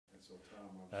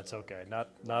That's okay.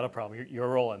 Not a problem. You're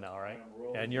rolling now, right?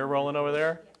 And you're rolling over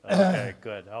there? Okay,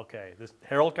 good. Okay. This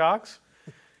Harold Cox,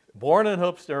 born in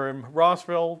Hoopeston, or in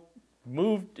Rossville,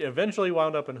 eventually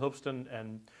wound up in Hoopeston,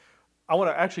 and I want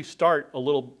to actually start a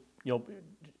little,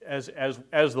 as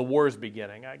the war's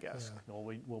beginning, I guess. Yeah.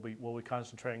 We'll be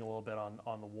concentrating a little bit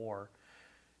on the war,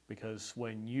 because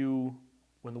when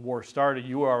the war started,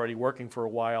 you were already working for a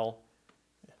while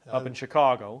up in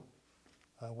Chicago.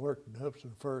 I worked in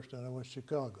Hoopeston first, and I went to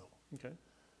Chicago. Okay.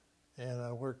 And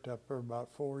I worked up there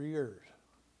about 4 years.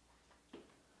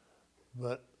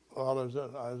 But while I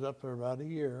was up there about a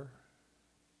year,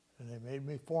 and they made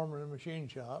me foreman in the machine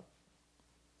shop,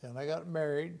 and I got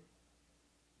married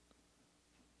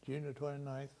June the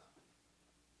 29th,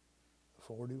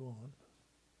 41.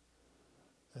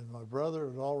 And my brother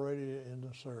was already in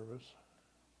the service.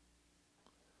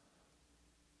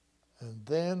 And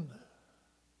then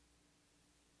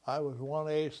I was one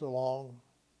ace along,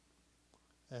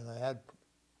 and I had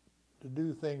to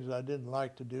do things I didn't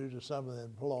like to do to some of the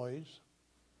employees.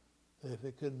 If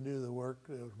they couldn't do the work,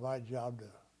 it was my job to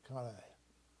kind of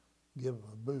give them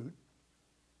a boot.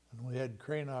 And we had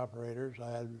crane operators. I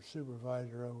had a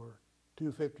supervisor over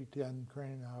 2 50-ton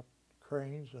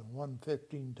cranes and 1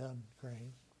 15-ton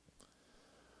crane.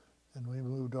 And we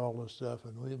moved all this stuff,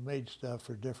 and we made stuff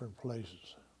for different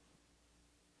places.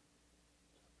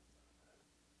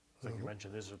 Like you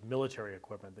mentioned, this is military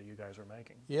equipment that you guys are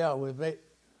making. Yeah, we made,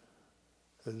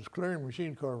 as Clearing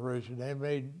Machine Corporation, they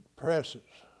made presses.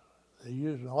 They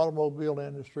used an automobile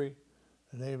industry,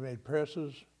 and they made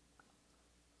presses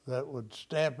that would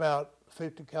stamp out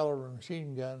 50 caliber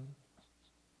machine gun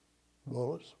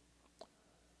bullets.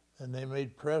 And they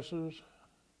made presses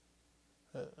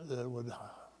that would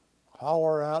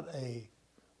holler out a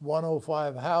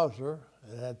 105 Hauser.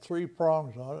 It had 3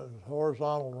 prongs on it. It was a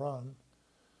horizontal run.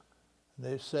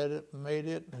 They set it and made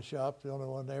it in the shop, the only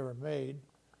one they ever made.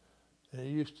 And it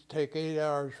used to take 8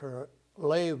 hours for a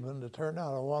latheman to turn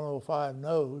out a 105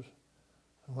 nose.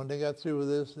 And when they got through with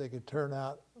this, they could turn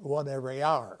out one every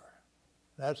hour.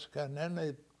 And then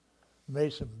they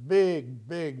made some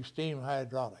big steam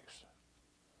hydraulics.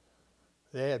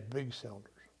 They had big cylinders.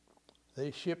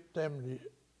 They shipped them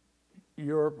to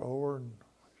Europe, over in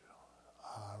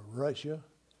Russia.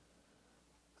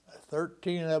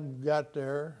 13 of them got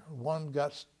there. 1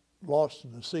 got lost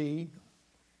in the sea.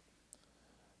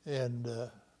 And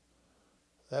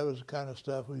that was the kind of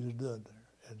stuff we was doing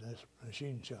there in this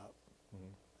machine shop.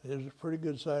 Mm-hmm. It was a pretty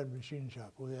good-sized machine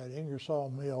shop. We had Ingersoll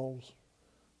mills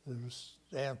that was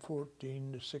stand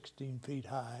 14 to 16 feet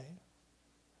high.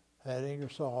 Had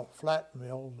Ingersoll flat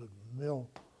mills that mill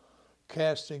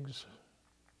castings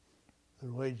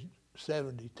that weighed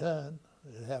 70 ton.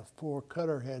 They'd have 4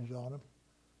 cutter heads on them.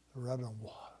 Running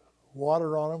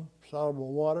water on them,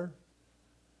 soluble water,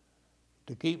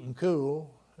 to keep them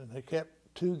cool. And they kept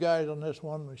 2 guys on this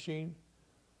one machine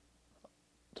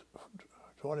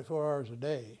 24 hours a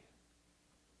day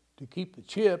to keep the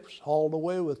chips hauled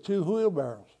away with 2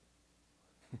 wheelbarrows.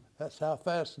 That's how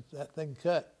fast that thing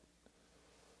cut.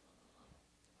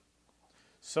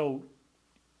 So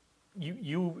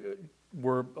you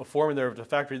were a foreman there at the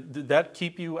factory. Did that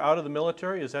keep you out of the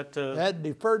military? Is that That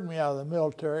deferred me out of the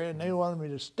military, and they wanted me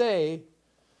to stay.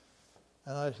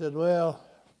 And I said, well,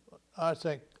 I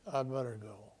think I'd better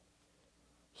go.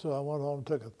 So I went home and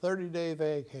took a 30-day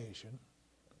vacation,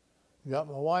 got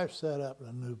my wife set up in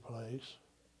a new place,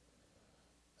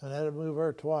 and had to move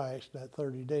her twice in that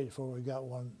 30 days before we got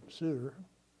one suitor.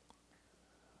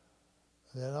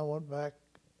 Then I went back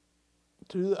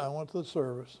to the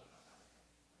service.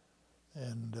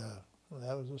 And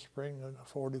that was the spring of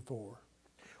 '44.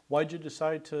 Why'd you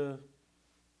decide to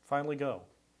finally go?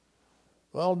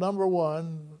 Well, number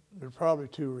one, there's probably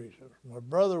 2 reasons. My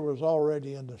brother was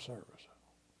already in the service.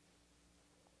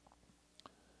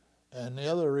 And the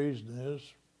other reason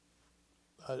is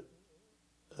I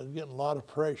was getting a lot of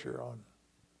pressure on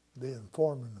being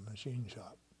foreman in the machine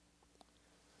shop,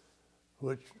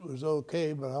 which was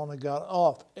okay, but I only got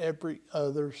off every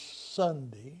other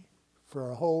Sunday for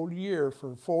a whole year,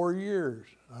 for 4 years.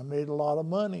 I made a lot of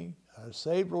money. I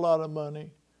saved a lot of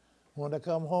money. When I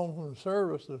come home from the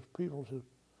service, the people said,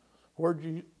 where'd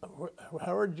you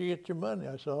get your money?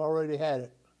 I said, I already had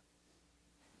it.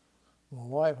 My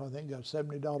wife, I think, got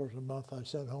 $70 a month I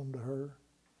sent home to her.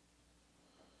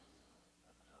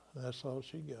 That's all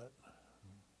she got.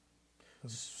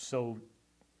 So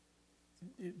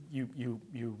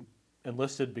you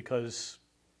enlisted because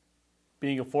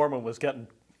being a foreman was getting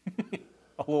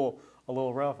a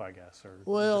little rough, I guess.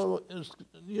 Well,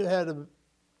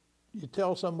 you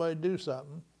tell somebody to do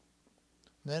something,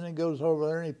 Then he goes over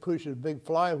there and he pushes a big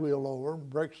flywheel over and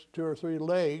breaks 2 or 3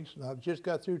 legs. And I just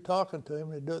got through talking to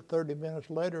him. He'd do it 30 minutes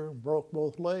later and broke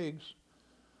both legs.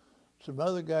 Some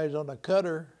other guys on the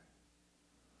cutter,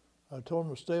 I told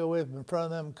them to stay away from in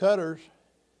front of them cutters.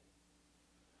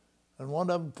 And one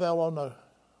of them fell on the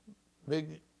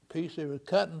big piece he was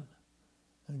cutting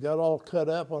and got all cut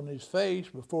up on his face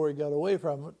before he got away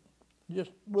from it.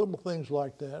 Just little things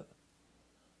like that.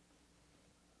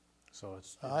 So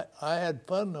it's... I had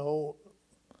fun though.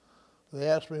 They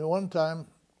asked me one time,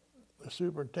 the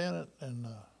superintendent and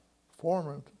the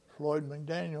foreman, Floyd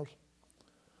McDaniels,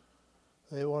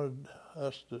 they wanted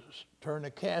us to turn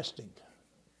a casting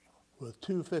with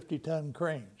 2 50-ton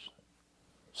cranes.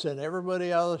 Sent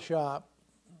everybody out of the shop.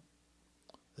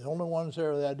 The only ones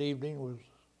there that evening was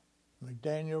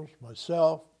McDaniels,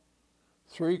 myself,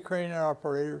 3 crane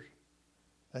operators,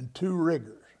 and 2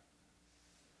 riggers.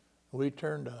 We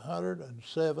turned a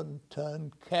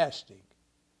 107-ton casting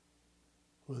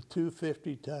with 2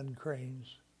 50-ton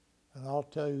cranes, and I'll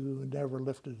tell you, we never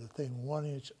lifted the thing 1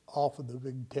 inch off of the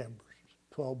big timbers,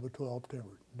 12 by 12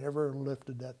 timbers. Never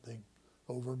lifted that thing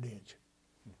over an inch.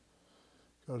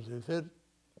 Because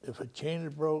if a chain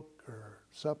had broke or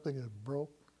something had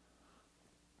broke,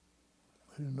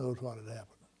 who knows what had happened.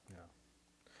 Yeah.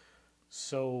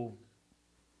 So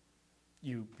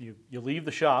you leave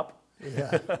the shop.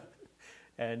 Yeah.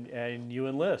 and you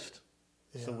enlist.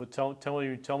 Yeah. So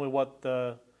tell me what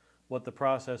the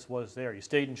process was there. You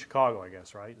stayed in Chicago, I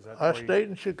guess, right? Is that I stayed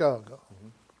in Chicago. Mm-hmm.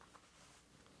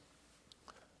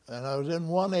 And I was in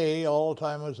 1A all the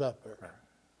time I was up there. Right.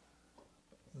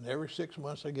 And every 6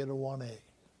 months I get a 1A.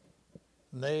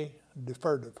 And they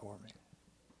deferred it for me.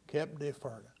 Kept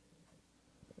deferring it.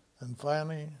 And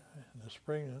finally, in the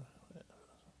spring of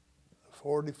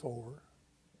 44,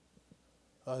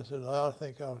 I said, I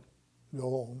think I'll go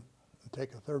home and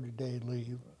take a 30-day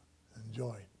leave and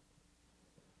join.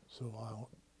 So I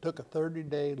took a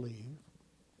 30-day leave,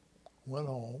 went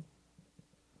home,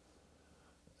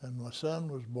 and my son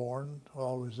was born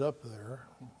while I was up there.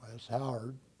 That's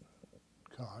Howard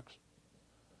Cox.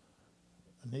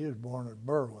 And he was born at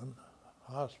Berwyn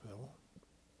Hospital.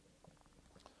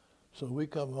 So we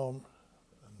come home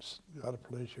and got a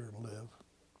place here to live.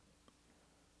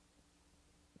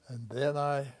 And then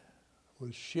I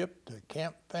was shipped to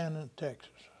Camp Fannin, Texas,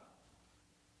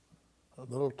 a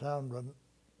little town in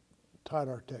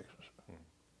Tyler, Texas.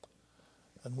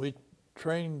 And we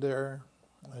trained there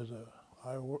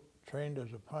I trained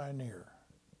as a pioneer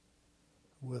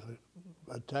with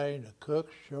a battalion of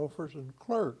cooks, chauffeurs, and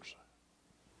clerks.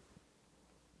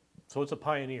 So it's a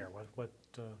pioneer. What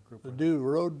group? To do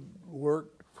road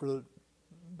work for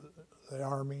the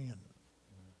Army and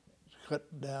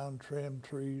cut down, trim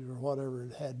trees, or whatever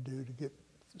it had to do to get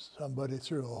somebody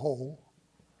through a hole.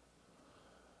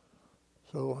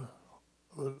 So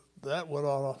that went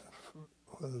on.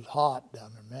 It was hot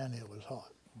down there. Man, it was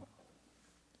hot.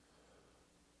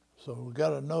 So we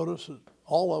got a notice that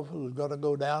all of us was going to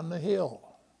go down the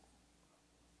hill.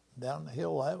 Down the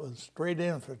hill, that was straight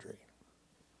infantry.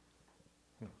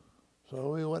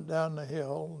 So we went down the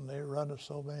hill, and they run us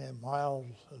so many miles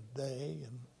a day,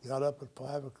 and got up at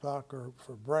 5 o'clock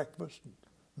for breakfast, and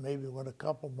maybe went a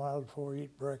couple miles before we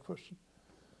eat breakfast.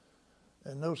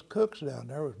 And those cooks down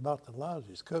there was about the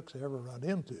lousiest cooks I ever run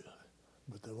into.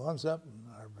 But the ones up in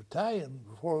our battalion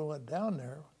before we went down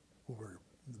there were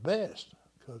the best,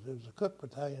 because there was a cook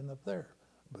battalion up there.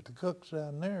 But the cooks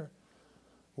down there,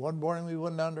 one morning we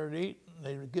went down there to eat, and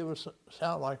they would give us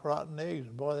sound like rotten eggs,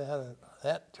 and boy,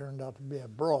 that turned out to be a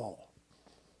brawl.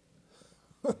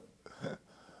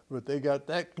 But they got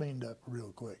that cleaned up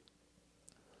real quick.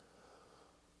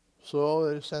 So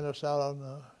they sent us out on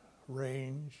the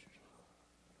range.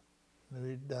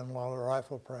 We'd done a lot of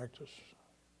rifle practice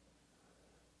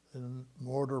and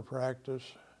mortar practice.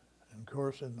 And of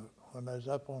course, when I was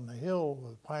up on the hill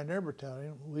with Pioneer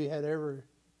Battalion, we had every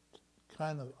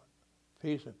kind of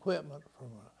piece of equipment from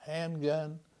a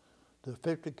handgun to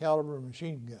 50 caliber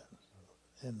machine guns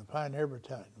in the Pioneer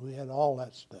Battalion. We had all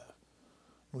that stuff.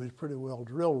 We was pretty well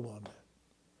drilled on that.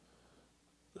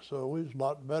 So we was a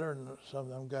lot better than some of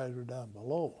them guys were down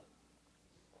below.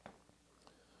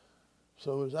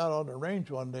 So I was out on the range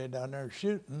one day down there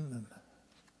shooting,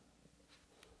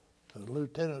 and the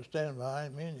lieutenant was standing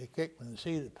behind me, and he kicked me in the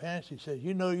seat of the pants. He said,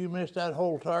 "You know you missed that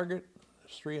whole target?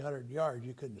 It's 300 yards.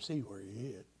 You couldn't see where you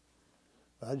hit."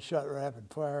 I'd shot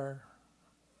rapid fire.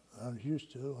 I was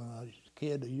used to it. When I was a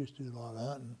kid, I used to do a lot of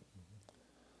hunting.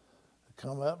 I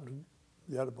come up and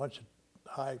got a bunch of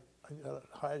I got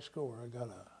a high score. I got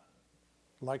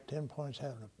like 10 points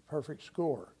having a perfect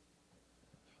score.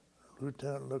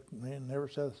 lieutenant looked at me and never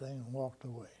said a thing and walked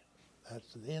away.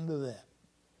 That's the end of that.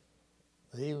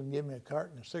 They even gave me a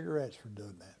carton of cigarettes for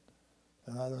doing that.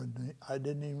 And I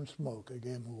didn't even smoke. I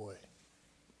gave them away.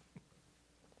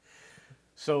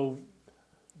 So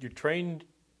you trained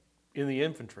in the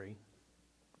infantry.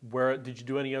 Where did you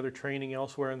do any other training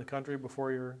elsewhere in the country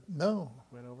before you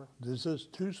went over? This is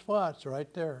 2 spots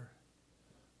right there.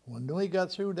 When we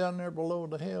got through down there below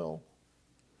the hill,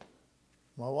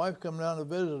 my wife come down to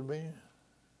visit me,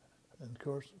 and of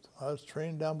course I was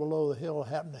trained down below the hill. I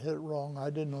happened to hit it wrong. I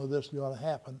didn't know this was going to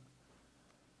happen.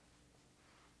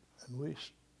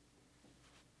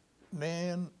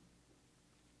 And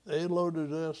they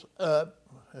loaded us up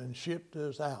and shipped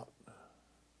us out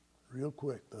real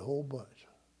quick, the whole bunch.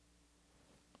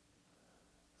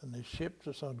 And they shipped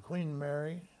us on Queen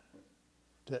Mary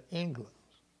to England.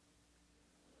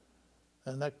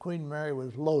 And that Queen Mary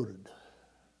was loaded.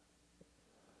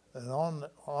 And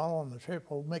on the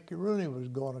trip, old Mickey Rooney was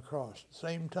going across at the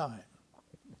same time.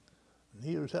 And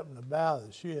he was up in the bow of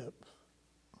the ship.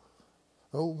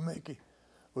 Old Mickey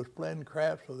was playing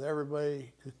craps with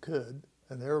everybody who could,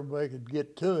 and everybody could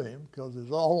get to him because it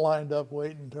was all lined up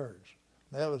waiting turns.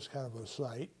 That was kind of a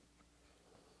sight.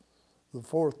 The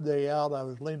 4th day out, I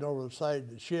was leaning over the side of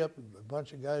the ship, and a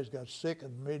bunch of guys got sick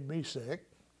and made me sick.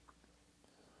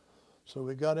 So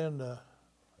we got into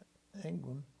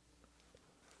England.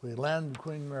 We landed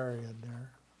Queen Mary in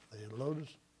there. They loaded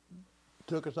us,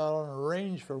 took us out on a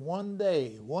range for 1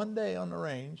 day on the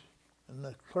range. And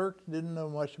the clerks didn't know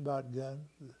much about guns.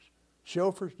 The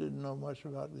chauffeurs didn't know much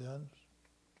about guns.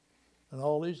 And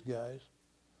all these guys,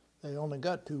 they only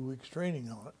got 2 weeks training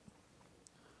on it.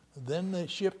 And then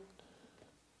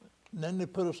they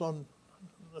put us on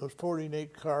those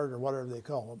 48 cars or whatever they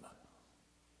call them.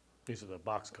 These are the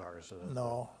box cars.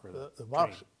 No, the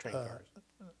box train cars.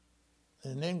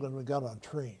 In England, we got on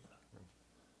train.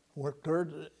 Worked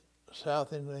toward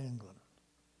south into England.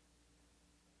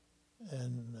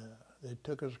 And they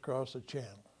took us across the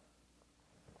channel.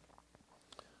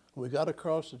 We got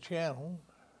across the channel,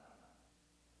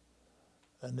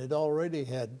 and they'd already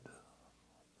had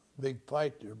a big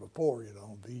fight there before,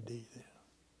 VD.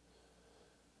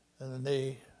 And then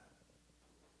they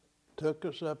took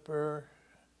us up there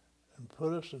and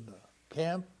put us in the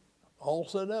camp, all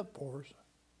set up for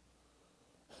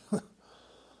us.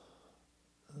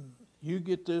 You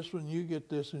get this one, you get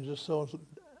this, and just so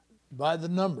by the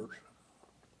numbers.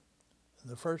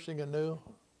 And the first thing I knew,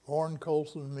 Lauren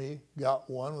Colson and me got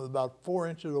one with about 4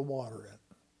 inches of water in it.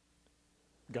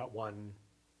 Got one?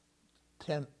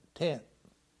 Tent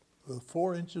with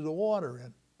 4 inches of water in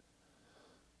it.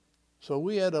 So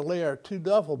we had to lay our 2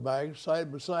 duffel bags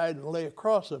side by side and lay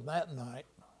across them that night.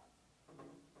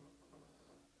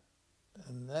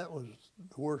 And that was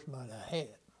the worst night I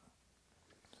had.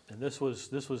 And this was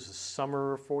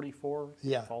summer of 44?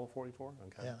 Yeah. Fall of 44?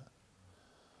 Okay. Yeah.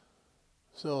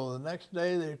 So the next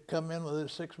day they'd come in with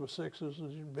these 6x6s,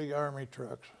 these big army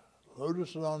trucks, loaded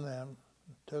us on them,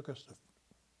 and took us to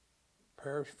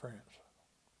Paris, France.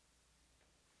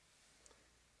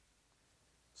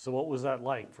 So what was that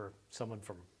like for someone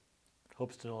from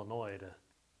Hoopeston, Illinois to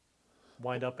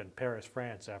wind up in Paris,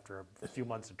 France after a few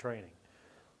months of training?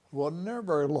 Wasn't there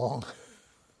very long.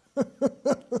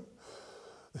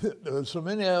 There was so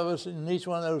many of us in each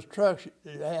one of those trucks,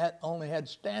 only had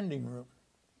standing room.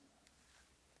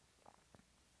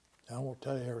 I won't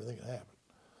tell you everything that happened.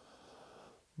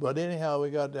 But anyhow,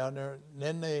 we got down there, and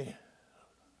then they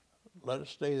let us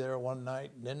stay there one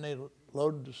night, and then they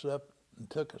loaded us up and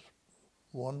took us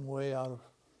one way out of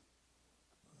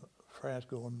France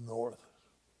going north.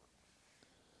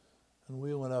 And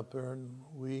we went up there, and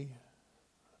we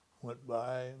went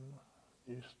by, and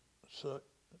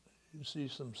you see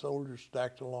some soldiers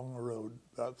stacked along the road,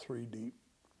 about 3 deep.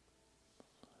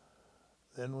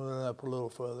 Then we went up a little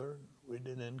further. We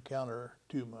didn't encounter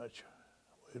too much.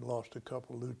 We lost a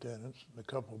couple lieutenants and a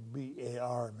couple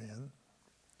BAR men.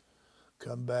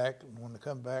 Come back, and when they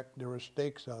come back, there were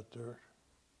stakes out there.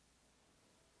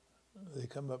 They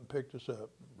come up and picked us up,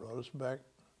 brought us back,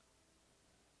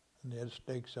 and they had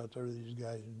stakes out there with these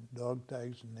guys and dog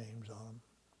tags and names on them.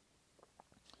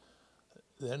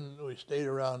 Then we stayed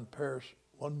around Paris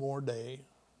one more day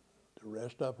to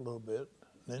rest up a little bit.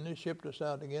 Then they shipped us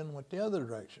out again and went the other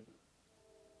direction.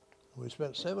 We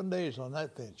spent 7 days on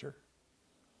that venture.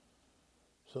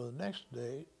 So the next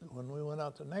day, when we went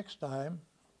out the next time,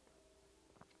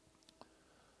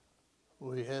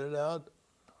 we headed out.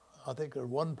 I think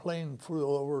one plane flew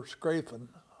over Scrafen,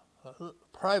 a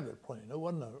private plane. It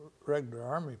wasn't a regular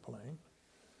Army plane.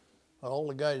 All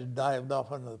the guys dived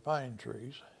off under the pine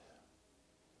trees.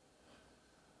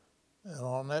 And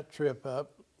on that trip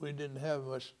up, we didn't have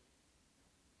much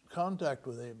contact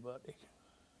with anybody.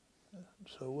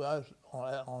 So I was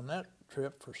on that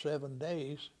trip for 7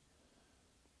 days,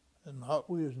 and what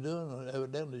we was doing was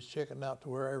evidently checking out to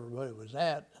where everybody was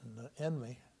at and the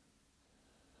enemy.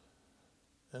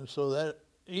 And so that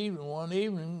one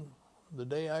evening, the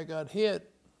day I got hit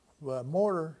by a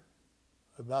mortar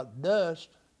about dusk,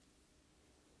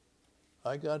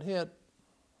 I got hit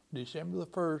December the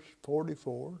 1st,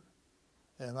 44,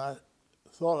 and I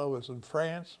thought I was in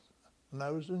France, and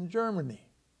I was in Germany.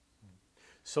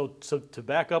 So to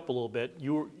back up a little bit,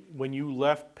 when you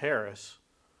left Paris,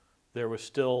 there was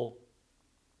still,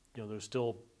 there was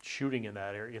still shooting in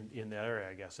that area. In that area,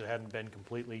 I guess it hadn't been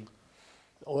completely.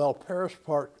 Well, Paris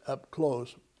part up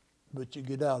close, but you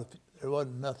get out, there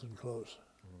wasn't nothing close.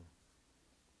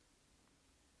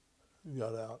 You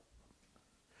got out.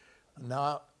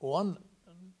 Now,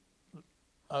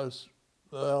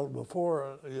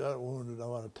 before I got wounded, I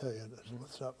want to tell you this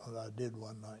was something that I did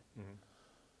one night.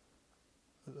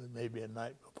 Maybe a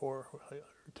night before, or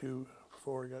two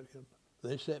before I got hit.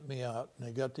 They set me out, and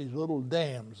they got these little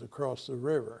dams across the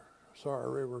river,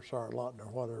 Sarlotton,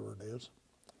 or whatever it is.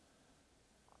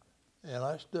 And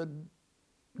I stood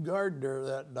guard there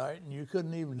that night, and you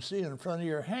couldn't even see in front of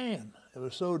your hand. It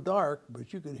was so dark,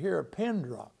 but you could hear a pin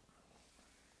drop.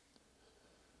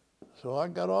 So I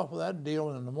got off of that deal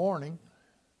in the morning,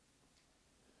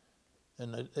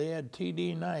 and they had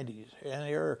TD-90s,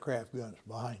 anti-aircraft guns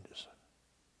behind us.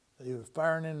 They were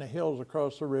firing in the hills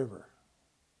across the river.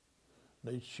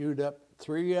 They'd shoot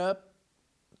three up,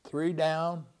 three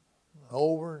down,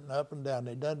 over and up and down.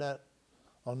 They done that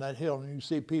on that hill, and you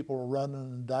see people running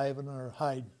and diving or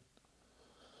hiding.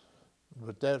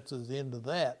 But that's the end of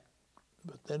that.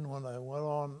 But then when I went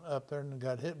on up there and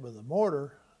got hit with a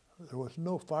mortar, there was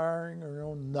no firing or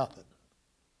no nothing.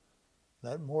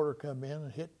 That mortar come in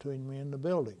and hit between me and the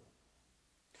building.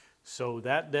 So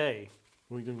that day,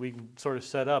 we can sort of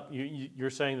set up. You're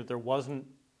saying that there was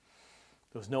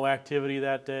no activity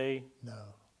that day.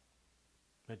 No.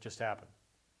 It just happened.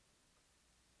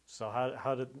 So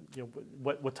how did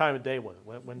what time of day was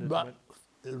it? When did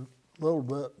a little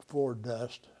bit before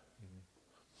dusk,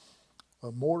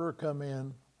 a mortar come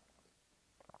in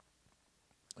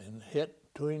and hit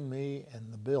between me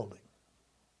and the building,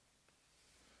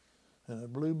 and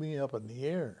it blew me up in the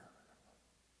air,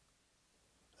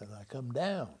 and I come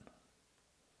down.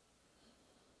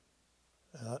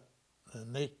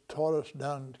 And they taught us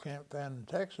down in Camp Fannin,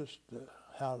 Texas,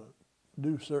 how to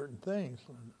do certain things.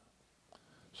 And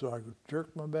so I could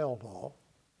jerk my belt off,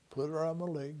 put it on my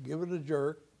leg, give it a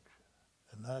jerk,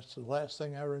 and that's the last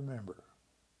thing I remember.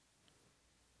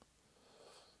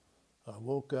 I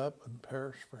woke up in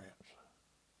Paris, France.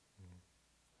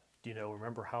 Do you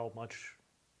remember how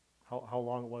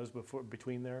long it was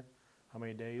between there? How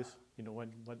many days?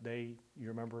 What day you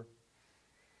remember?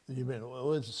 You mean it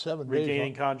was 7 days?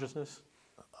 Regaining consciousness?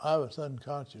 I was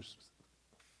unconscious.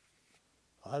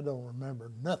 I don't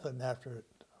remember nothing after it.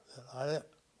 I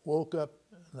woke up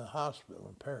in the hospital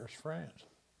in Paris, France.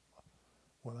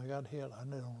 When I got hit, I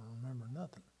don't remember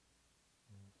nothing.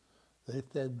 They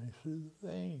fed me through the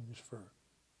veins for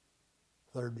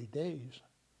 30 days.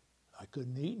 I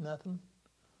couldn't eat nothing.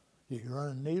 You could run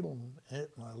a needle and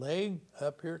hit my leg,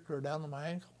 up here, clear down to my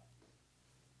ankle.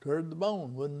 Cleared the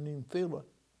bone, wouldn't even feel it.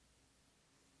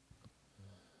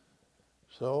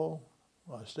 So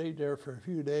I stayed there for a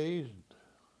few days.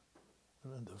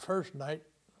 And the first night,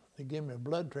 they gave me a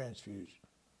blood transfusion.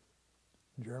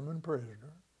 German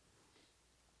prisoner.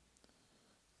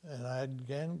 And I had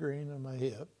gangrene in my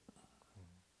hip.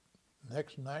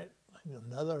 Next night,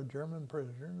 another German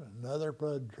prisoner, another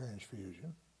blood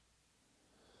transfusion.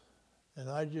 And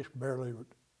I just I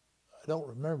don't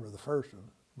remember the first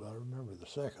one, but I remember the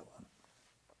second one.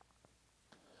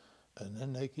 And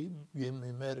then they keep giving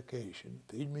me medication,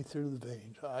 feed me through the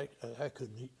veins. I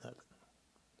couldn't eat nothing.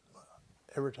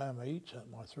 Every time I eat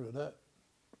something, I threw it up.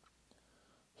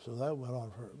 So that went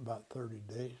on for about 30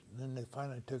 days. And then they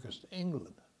finally took us to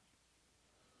England.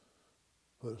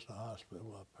 Put us in a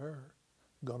hospital up there.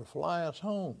 Going to fly us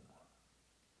home.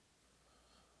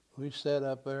 We sat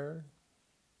up there.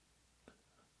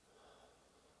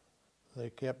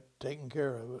 They kept taking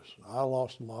care of us. I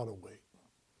lost a lot of weight.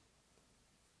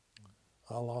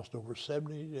 I lost over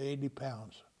 70 to 80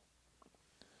 pounds.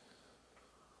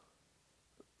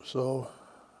 So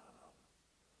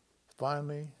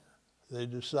finally, they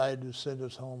decided to send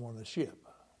us home on a ship.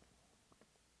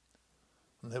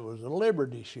 And it was a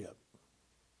Liberty ship.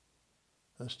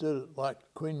 Instead of like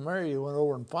Queen Mary, who went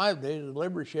over in 5 days, the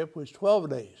Liberty ship was 12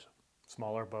 days.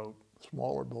 Smaller boat.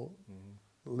 Smaller boat.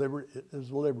 It was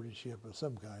a Liberty ship of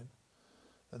some kind.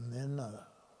 And then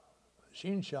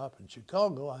machine shop in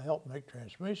Chicago, I helped make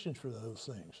transmissions for those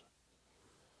things.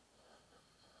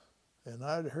 And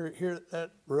I'd hear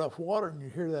that rough water, and you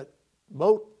hear that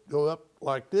boat go up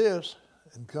like this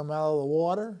and come out of the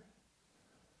water.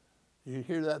 You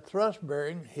hear that thrust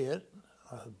bearing hit.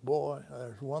 I said, boy,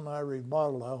 there's one I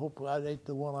remodeled. I hope that ain't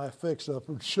the one I fixed up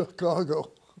in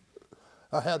Chicago.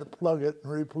 I had to plug it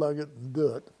and replug it and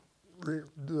do it.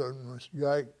 And this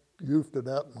guy goofed it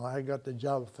up, and I got the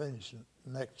job of finishing it.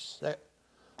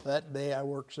 That day I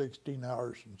worked 16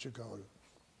 hours in Chicago.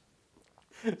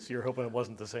 So you're hoping it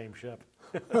wasn't the same ship.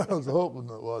 I was hoping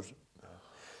it wasn't.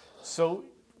 So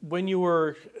when you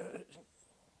were,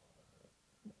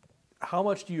 how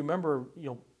much do you remember? You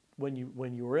know, when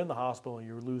you were in the hospital and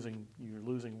you were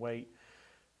losing weight.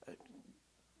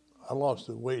 I lost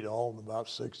the weight all in about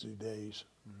 60 days.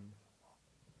 Mm-hmm.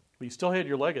 But you still had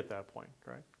your leg at that point,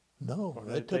 right? No, Or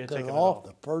they had took taken it off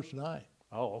the first night.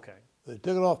 Oh, okay. They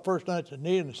took it off first night at the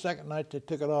knee, and the second night they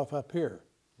took it off up here.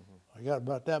 I got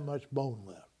about that much bone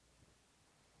left.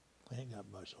 I ain't got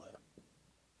much left.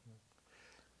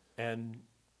 And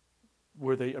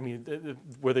were they? I mean,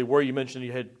 were they where you mentioned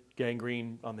you had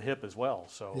gangrene on the hip as well?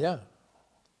 So Yeah.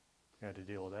 you had to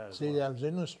deal with that as See, well. I was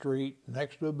in the street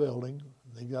next to a building.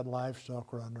 They got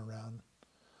livestock running around.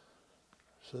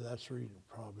 So that's the reason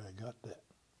probably I got that.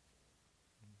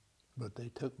 But they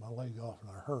took my leg off in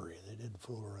a hurry. They didn't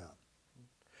fool around.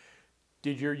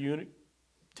 Did your unit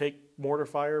take mortar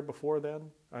fire before then?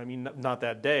 I mean, not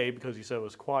that day because you said it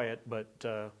was quiet, but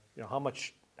you know, how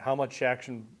much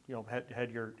action, you know,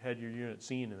 had your unit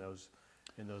seen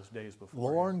in those days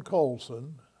before? Lauren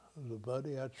Colson was a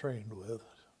buddy I trained with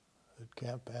at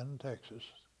Camp Ann, Texas.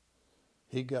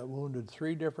 He got wounded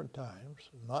 3 different times,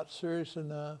 not serious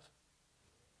enough.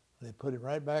 They put him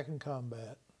right back in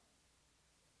combat.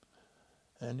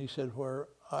 And he said, where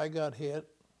I got hit,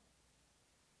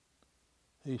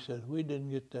 he said, we didn't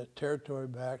get that territory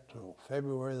back till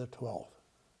February the 12th.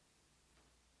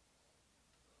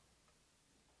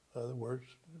 In other words,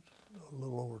 a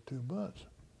little over 2 months.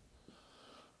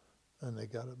 And they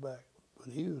got it back. But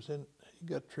he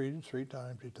got treated 3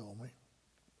 times, he told me.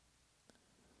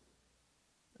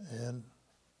 And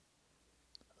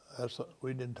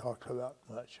we didn't talk about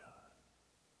much,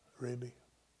 really.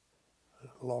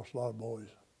 I lost a lot of boys.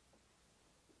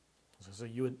 So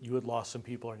you had lost some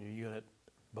people in your unit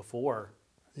before.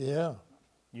 Yeah.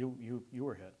 You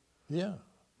were hit. Yeah.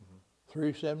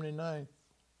 379th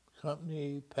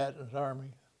Company, Patton's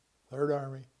Army, 3rd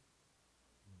Army.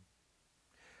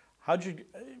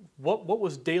 What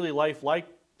was daily life like,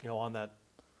 you know, on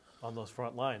those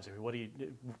front lines? I mean,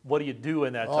 what do you do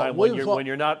in that time when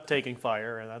you're not taking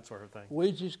fire and that sort of thing?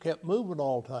 We just kept moving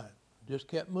all the time. Just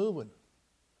kept moving.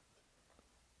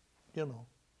 You know,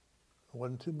 there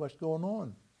wasn't too much going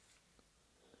on.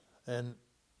 And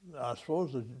I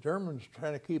suppose the Germans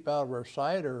trying to keep out of our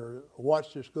sight or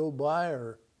watched us go by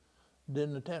or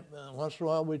didn't attempt. Once in a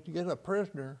while we'd get a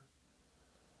prisoner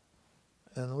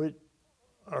and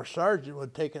our sergeant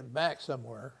would take it back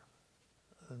somewhere,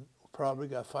 and probably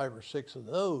got 5 or 6 of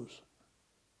those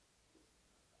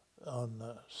on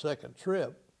the second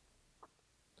trip.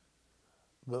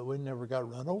 But we never got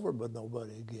run over by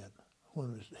nobody again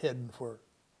when we was heading for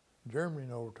Germany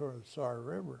and over toward the Saar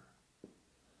River.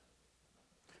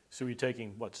 So you're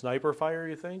taking, what, sniper fire,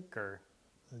 you think, or?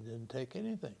 They didn't take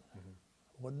anything.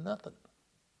 Wasn't nothing.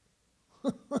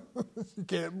 You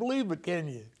can't believe it, can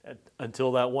you?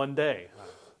 Until that one day.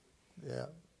 Yeah.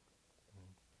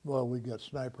 Well, we got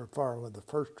sniper fire with the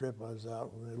first trip I was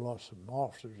out when we lost some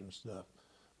officers and stuff.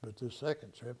 But the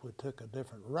second trip, we took a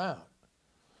different route.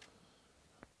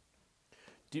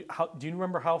 Do you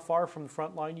remember how far from the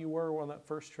front line you were on that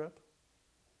first trip?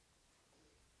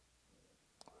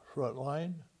 Front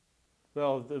line?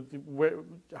 Well,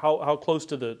 how close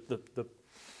to the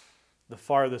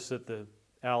farthest that the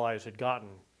Allies had gotten,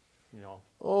 you know?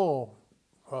 Oh,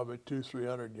 probably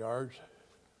 200-300 yards.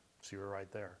 So you were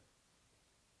right there.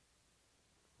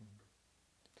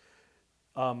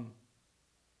 Do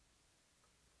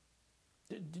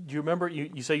you remember?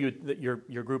 You say that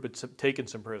your group had taken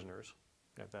some prisoners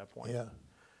at that point. Yeah.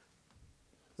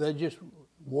 They just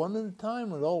one at a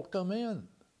time would all come in,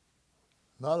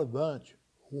 not a bunch.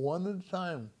 One at a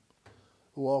time,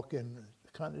 walk in.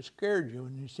 It kind of scared you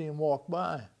when you see them walk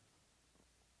by.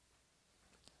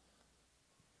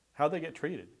 How'd they get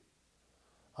treated?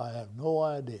 I have no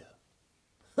idea.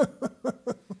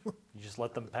 You just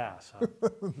let them pass, huh?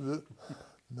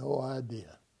 No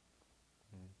idea.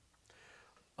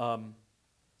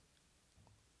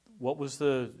 What was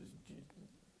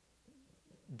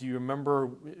Do you remember?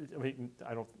 I mean,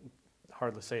 I don't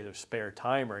hardly say there's spare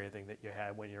time or anything that you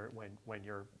had when you're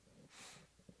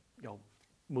you know,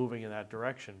 moving in that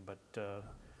direction, but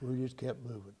We just kept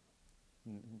moving.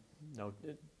 no.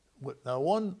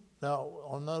 Now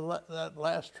on that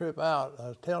last trip out, I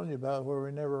was telling you about where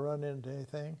we never run into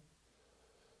anything,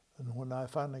 and when I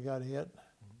finally got hit,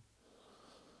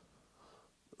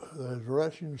 there's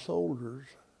Russian soldiers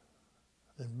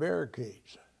and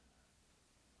barricades.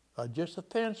 Just a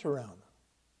fence around them.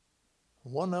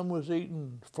 One of them was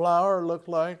eating flour, looked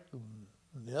like,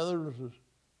 and the other was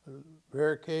a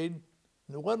barricade,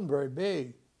 and it wasn't very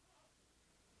big.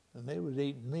 And they was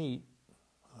eating meat.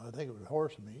 I think it was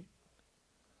horse meat.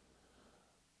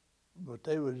 But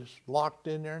they was just locked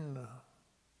in there, and the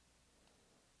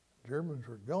Germans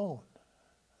were gone.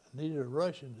 And these are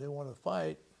Russians. They want to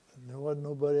fight, and there wasn't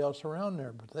nobody else around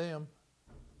there but them.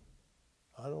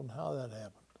 I don't know how that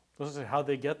happened. How'd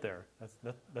they get there?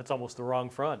 That's almost the wrong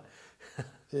front.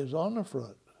 It was on the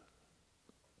front.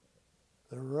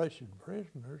 The Russian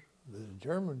prisoners, the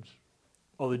Germans.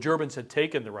 Oh, the Germans had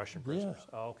taken the Russian prisoners.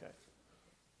 Yeah. Oh, okay.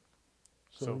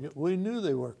 So we knew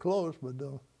they were close, but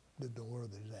didn't know where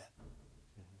they was at.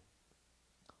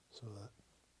 So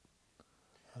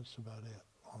that's about it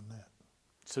on that.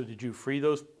 So did you free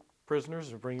those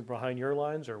prisoners or bring them behind your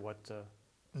lines, or what?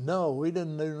 No, we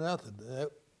didn't do nothing.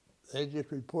 They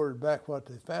just reported back what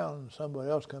they found, and somebody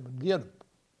else come and get them.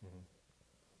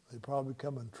 They probably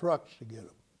come in trucks to get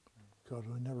them, because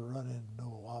we never run into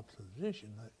no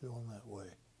opposition going that way.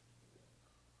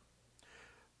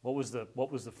 What was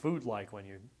the food like when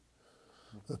you?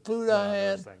 The food I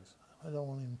had, those things? I don't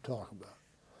want to even talk about.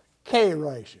 K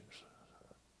rations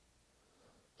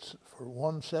for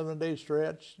one 7-day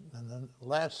stretch, and then the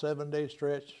last 7-day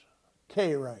stretch,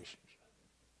 K rations.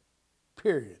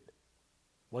 Period.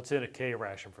 What's in a K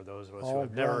ration for those of us who All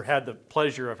have never dry. had the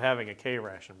pleasure of having a K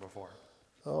ration before?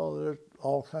 Oh, there's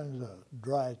all kinds of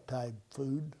dry type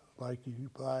food, like you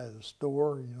buy at a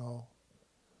store, you know,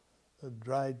 the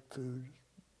dried food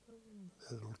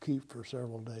that'll keep for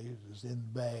several days is in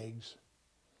bags,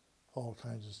 all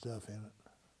kinds of stuff in it.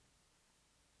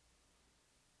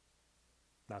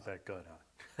 Not that good,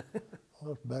 huh?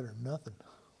 Well, it's better than nothing.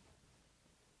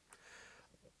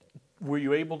 Were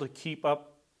you able to keep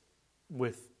up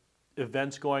with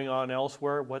events going on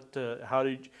elsewhere? How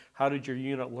did your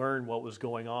unit learn what was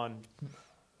going on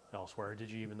elsewhere?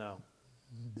 Did you even know?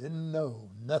 Didn't know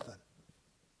nothing.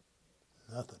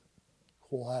 Nothing.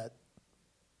 Quiet.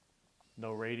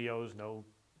 No radios, no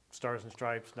Stars and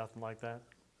Stripes, nothing like that?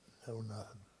 No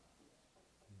nothing.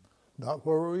 Not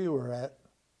where we were at.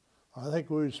 I think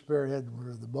we was spearheading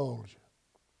where the bulge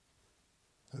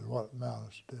is what it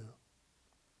amounts to.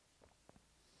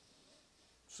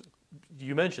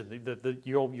 You mentioned that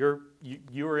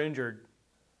you were injured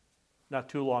not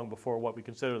too long before what we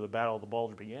consider the Battle of the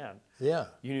Bulge began. Yeah.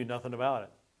 You knew nothing about it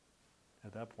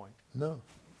at that point. No.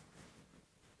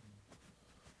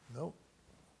 Nope.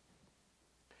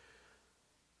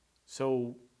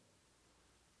 So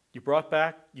you brought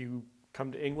back, you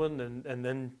come to England, and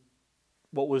then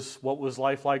what was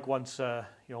life like once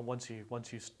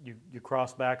you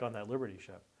crossed back on that Liberty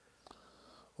ship?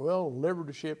 Well,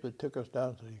 Liberty ship that took us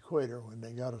down to the equator when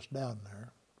they got us down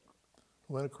there,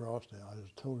 went across now. I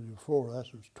just told you before,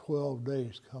 that was 12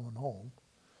 days coming home.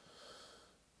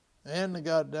 And they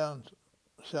got down to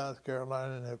South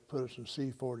Carolina and they put us in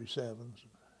C-47s.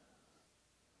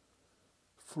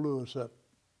 Flew us up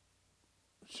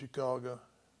Chicago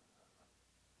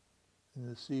in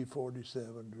the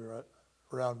C-47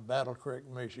 around Battle Creek,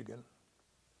 Michigan.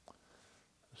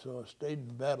 So I stayed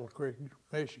in Battle Creek,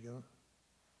 Michigan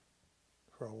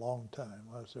for a long time.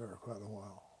 I was there quite a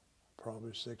while,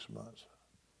 probably 6 months.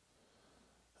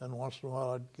 And once in a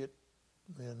while I'd get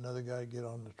me and another guy get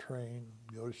on the train,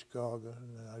 go to Chicago,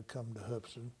 and then I'd come to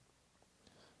Hoopeston,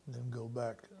 and then go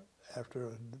back after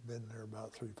I'd been there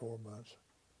about 3-4 months.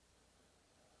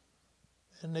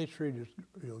 And they treated us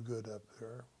real good up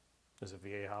there. Is it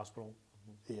VA hospital?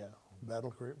 Yeah, Battle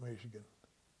Creek, Michigan.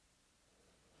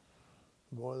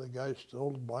 Boy, the guy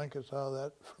stole the blankets out of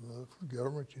that from the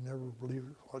government. You never believe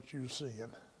what you were seeing.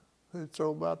 They'd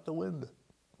throw them out the window.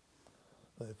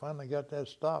 They finally got that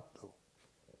stopped, though.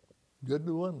 Good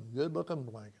looking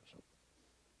blankets.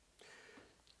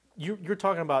 You're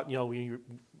talking about, you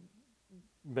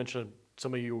mentioned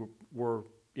some of you was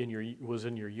in your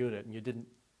unit, and you didn't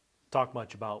talk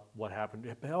much about what happened.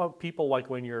 How about people, like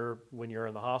when you're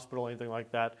in the hospital, anything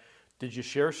like that? Did you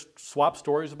swap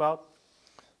stories about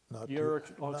your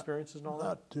experiences and all that?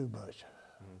 Not too much.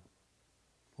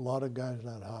 A lot of guys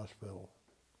out of hospital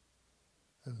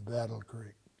in Battle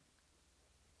Creek.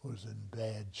 was in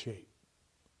bad shape.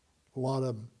 A lot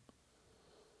of them,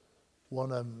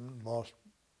 one of them lost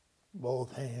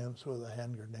both hands with a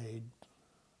hand grenade.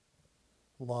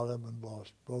 A lot of them had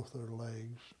lost both their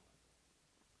legs.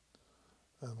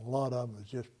 And a lot of them was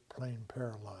just plain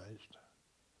paralyzed.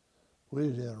 We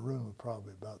was in a room of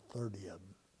probably about 30 of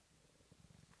them.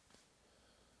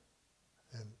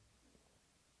 And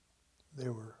they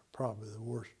were probably the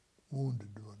worst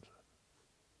wounded ones.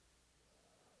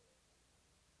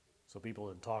 So people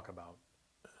didn't talk about?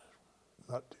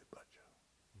 Not too much.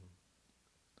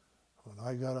 When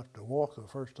I got up to walk the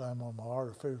first time on my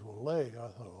artificial leg, I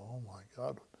thought, oh my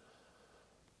God.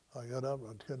 I got up,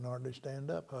 I couldn't hardly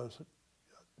stand up. I was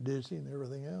dizzy and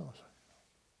everything else.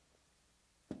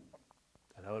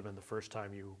 And that would have been the first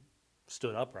time you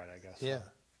stood upright, I guess. Yeah,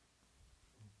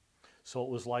 So what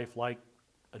was life like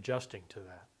adjusting to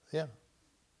that? yeah.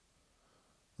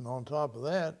 And on top of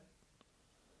that,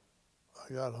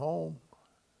 I got home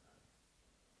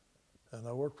and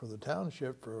I worked for the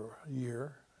township for a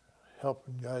year,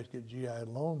 helping guys get GI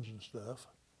loans and stuff.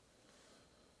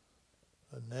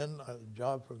 And then a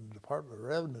job from the Department of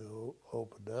Revenue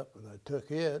opened up, and I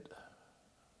took it.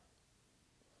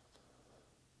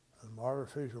 And my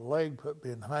artificial leg put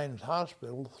me in Hines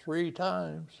Hospital 3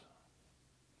 times.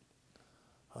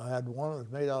 I had one that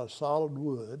was made out of solid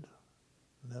wood,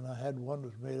 and then I had one that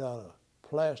was made out of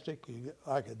plastic.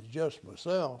 I could adjust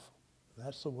myself.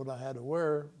 That's the one I had to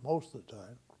wear most of the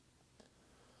time.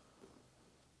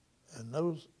 And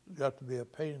those got to be a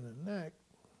pain in the neck.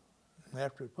 And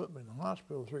after it put me in the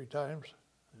hospital 3 times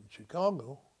in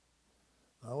Chicago,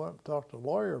 I went and talked to a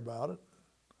lawyer about it.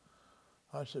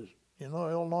 I said, you know,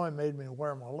 Illinois made me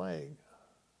wear my leg,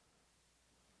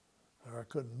 or I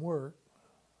couldn't work.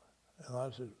 And I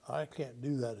said, I can't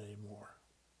do that anymore.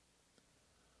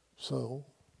 So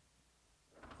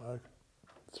I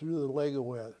threw the leg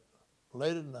away,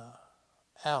 laid it in the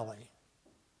alley,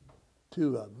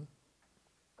 2 of them,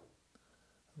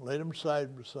 laid them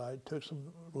side by side, took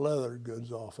some leather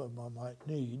goods off of them I might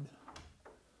need.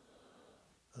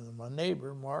 And my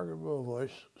neighbor, Margaret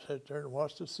Beauvoice, sat there and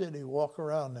watched the city walk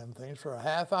around them things for a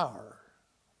half hour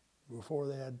before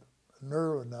they had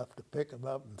nerve enough to pick them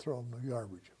up and throw them in the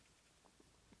garbage.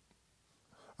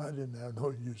 I didn't have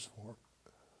no use for them.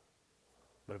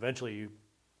 But eventually,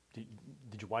 did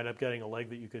you wind up getting a leg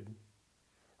that you could?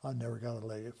 I never got a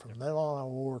leg. From then on, I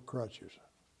wore crutches.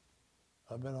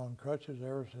 I've been on crutches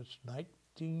ever since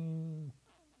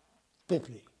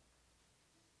 1950.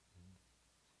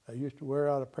 I used to wear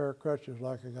out a pair of crutches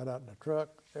like I got out in the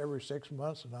truck every 6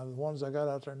 months, and the ones I got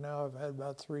out there now I've had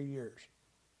about 3 years.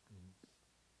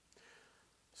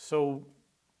 So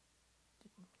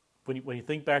when you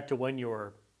think back to when you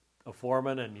were a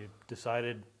foreman and you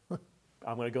decided,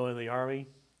 I'm going to go into the Army,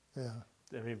 Yeah,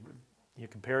 I mean, you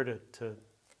compare it to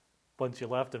once you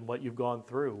left and what you've gone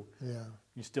through, yeah.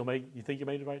 you think you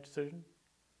made the right decision?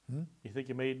 Hmm? You think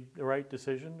you made the right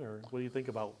decision, or what do you think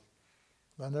about?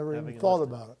 I never Having even thought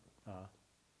enlisted. about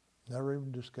it. Never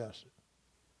even discussed it.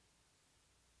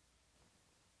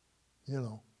 You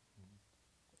know.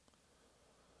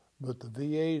 But the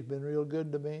VA's been real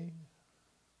good to me.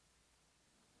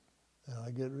 And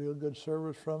I get real good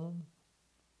service from them.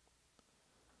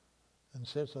 And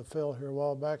since I fell here a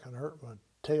while back and hurt my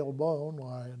tailbone,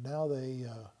 why now they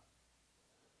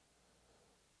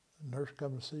nurse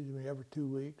comes to see me every 2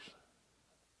 weeks.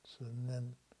 So, and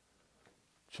then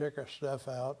check our stuff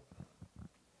out,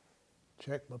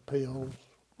 check my pills.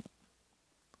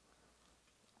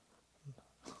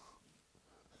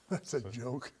 That's a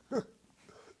joke.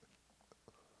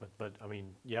 But I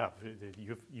mean, yeah,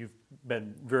 you've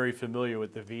been very familiar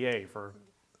with the VA for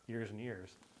years and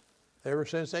years. Ever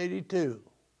since '82.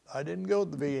 I didn't go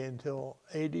to the VA until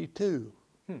 '82,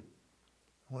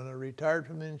 when I retired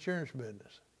from the insurance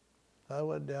business. I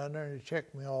went down there and he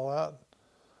checked me all out.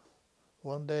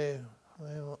 One day, I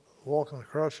was walking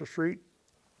across the street.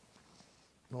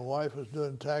 My wife was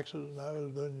doing taxes and I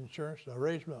was doing insurance. And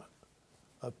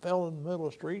I fell in the middle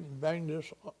of the street and banged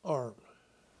this arm.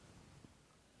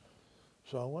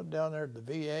 So I went down there to the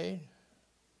VA,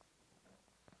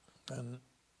 and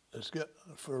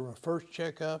for my first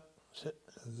checkup, it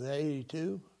was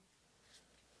 '82.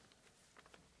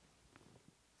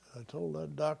 I told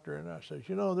that doctor, and I said,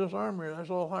 you know, this arm here, that's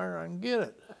a little higher I can get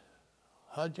it.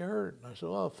 How'd you hurt it? And I said,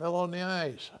 well, it fell on the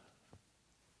ice.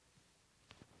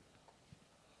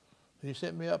 He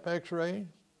sent me up X-ray,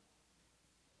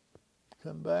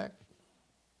 come back.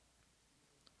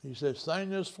 He said, sign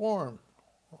this form.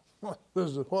 What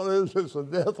is this, a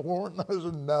death warrant? I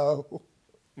said, no.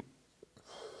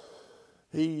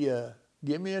 He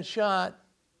gave me a shot,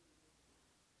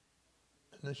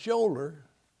 in the shoulder.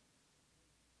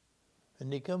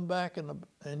 And he come back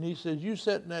and he says, you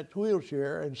sit in that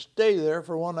wheelchair and stay there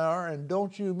for 1 hour and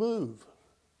don't you move.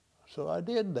 So I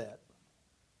did that.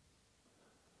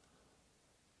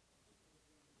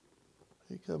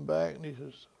 He come back and he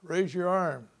says, raise your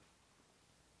arm.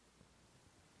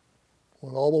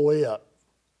 Went all the way up.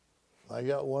 I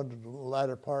got one to the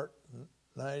latter part,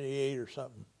 98 or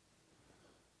something.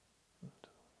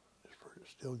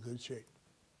 It's still good shape.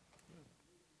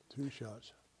 2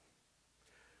 shots.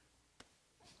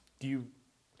 Do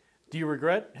you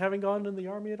regret having gone in the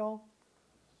Army at all?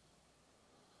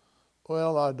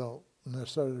 Well, I don't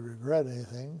necessarily regret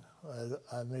anything.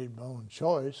 I made my own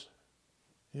choice,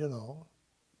 you know.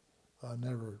 I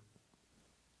never,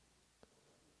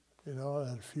 you know, I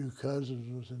had a few cousins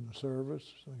who was in the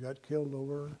service and got killed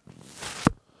over,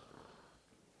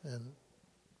 and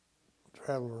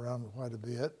traveled around quite a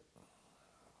bit.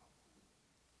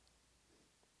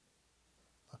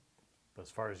 But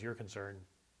as far as you're concerned,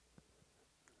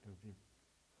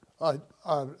 I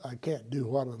can't do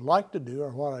what I'd like to do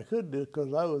or what I could do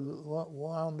because I was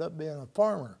wound up being a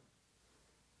farmer.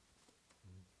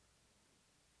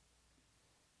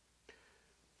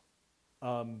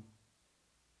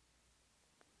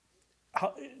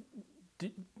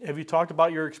 Have you talked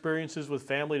about your experiences with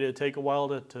family? Did it take a while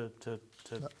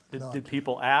did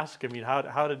people ask? I mean,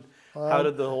 how did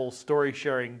the whole story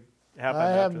sharing happen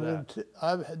after that?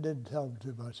 I didn't tell them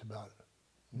too much about it.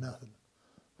 Nothing.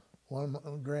 One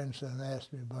grandson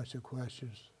asked me a bunch of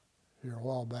questions here a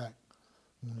while back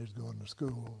when he was going to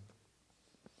school.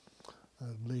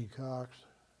 Lee Cox,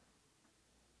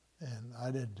 and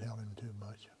I didn't tell him too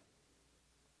much.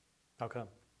 How come?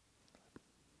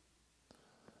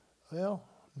 Well,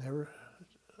 never.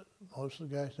 Most of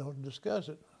the guys don't discuss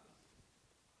it.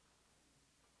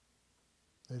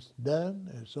 It's done.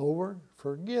 It's over.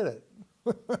 Forget it.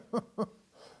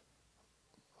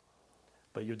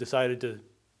 But you decided to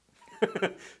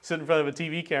sit in front of a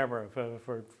TV camera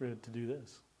to do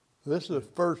this. This is the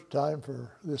first time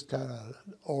for this kind of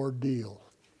ordeal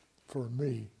for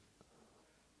me.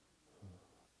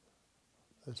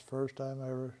 It's the first time I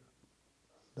ever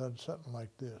done something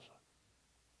like this.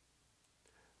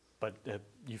 But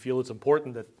you feel it's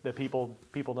important that people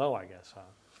know, I guess, huh?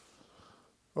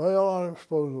 Well, I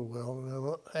suppose it will.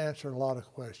 It'll answer a lot of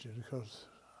questions because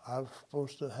I was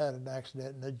supposed to have had an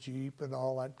accident in a Jeep and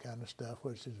all that kind of stuff,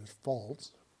 which is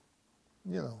false.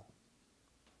 You know,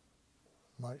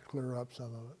 might clear up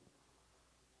some of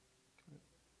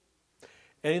it.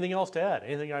 Anything else to add?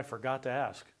 Anything I forgot to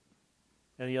ask?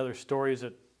 Any other stories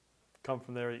that come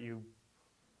from there that you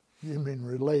mean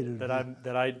related?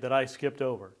 That I skipped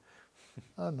over?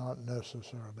 Not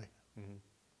necessarily. Mm-hmm.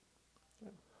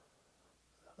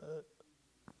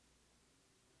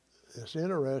 It's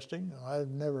interesting. I've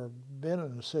never been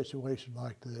in a situation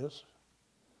like this,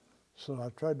 so I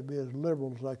tried to be as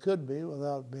liberal as I could be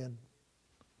without being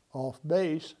off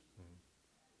base.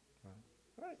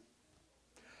 Mm-hmm. All right.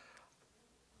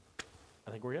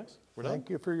 I think we're done. Thank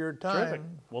you for your time. Terrific.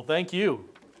 Well, thank you.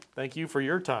 Thank you for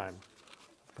your time.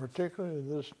 Particularly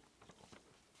this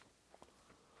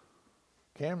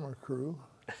camera crew.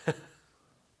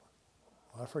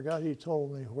 I forgot he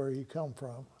told me where he come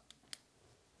from.